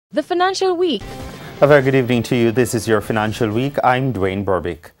The Financial Week. A very good evening to you. This is your Financial Week. I'm Dwayne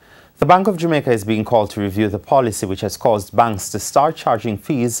Burbick. The Bank of Jamaica is being called to review the policy which has caused banks to start charging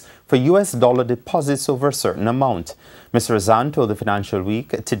fees for US dollar deposits over a certain amount. Mr. Razan told the Financial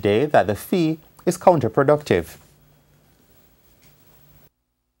Week today that the fee is counterproductive.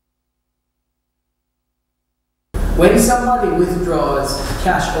 When somebody withdraws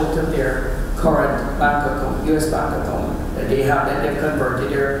cash out of their current bank account, US bank account, that they've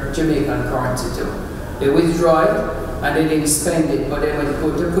converted their Jamaican currency to, they withdraw it and they didn't spend it, but they went to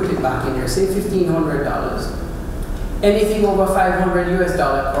put it back in there, say $1,500. Anything over $500 US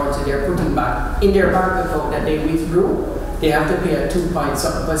currency they're putting back in their bank account that they withdrew, they have to pay a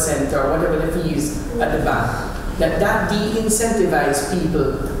 2% or whatever the fees at the bank. That de-incentivizes people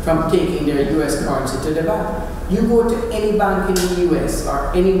from taking their US currency to the bank. You go to any bank in the US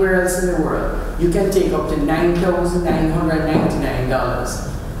or anywhere else in the world, you can take up to $9,999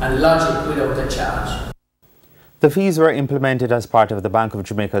 and lodge it without a charge. The fees were implemented as part of the Bank of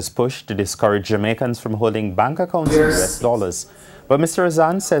Jamaica's push to discourage Jamaicans from holding bank accounts in US dollars. But Mr.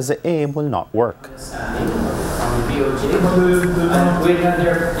 Razan says the aim will not work. From the BOJ, and with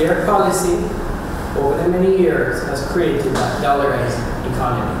their policy over the many years has created that dollarized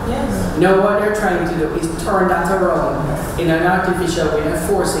economy. Yes. Now what they're trying to do is turn that around in an artificial way and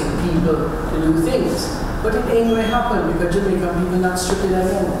forcing people to do things. But it ain't going to happen because Jamaican people not stupid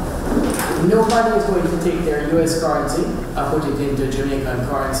again. Nobody is going to take their US currency and put it into Jamaican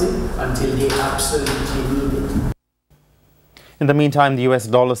currency until they absolutely need it. In the meantime, the US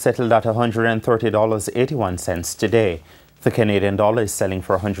dollar settled at $130.81 today. The Canadian dollar is selling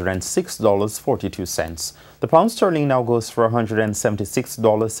for $106.42. The pound sterling now goes for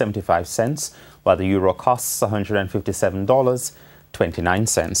 $176.75, while the euro costs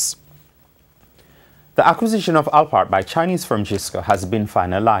 $157.29. The acquisition of Alpart by Chinese firm Gisco has been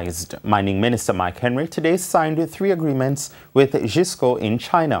finalized. Mining Minister Mike Henry today signed 3 agreements with Gisco in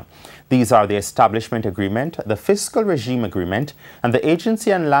China. These are the Establishment Agreement, the Fiscal Regime Agreement, and the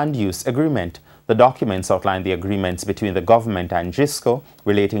Agency and Land Use Agreement. The documents outline the agreements between the government and Gisco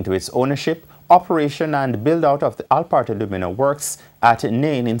relating to its ownership, operation and build-out of the Alpart Alumina Works at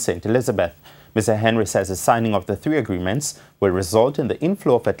Nain in St. Elizabeth. Mr. Henry says the signing of the 3 agreements will result in the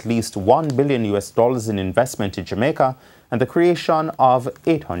inflow of at least $1 billion in investment in Jamaica and the creation of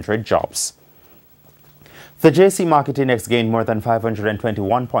 800 jobs. The JC Market Index gained more than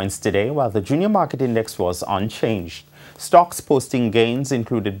 521 points today, while the Junior Market Index was unchanged. Stocks posting gains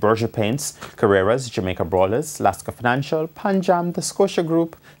included Berger Paints, Carreras, Jamaica Brawlers, Lasca Financial, Panjam, the Scotia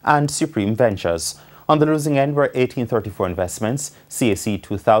Group, and Supreme Ventures. On the losing end were 1834 Investments, CAC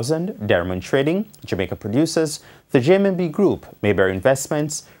 2000, Derrimon Trading, Jamaica Producers, the JMB Group, Mayberry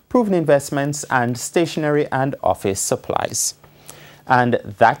Investments, Proven Investments, and Stationery and Office Supplies. And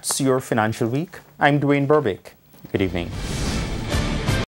that's your Financial Week. I'm Dwayne Burbick. Good evening.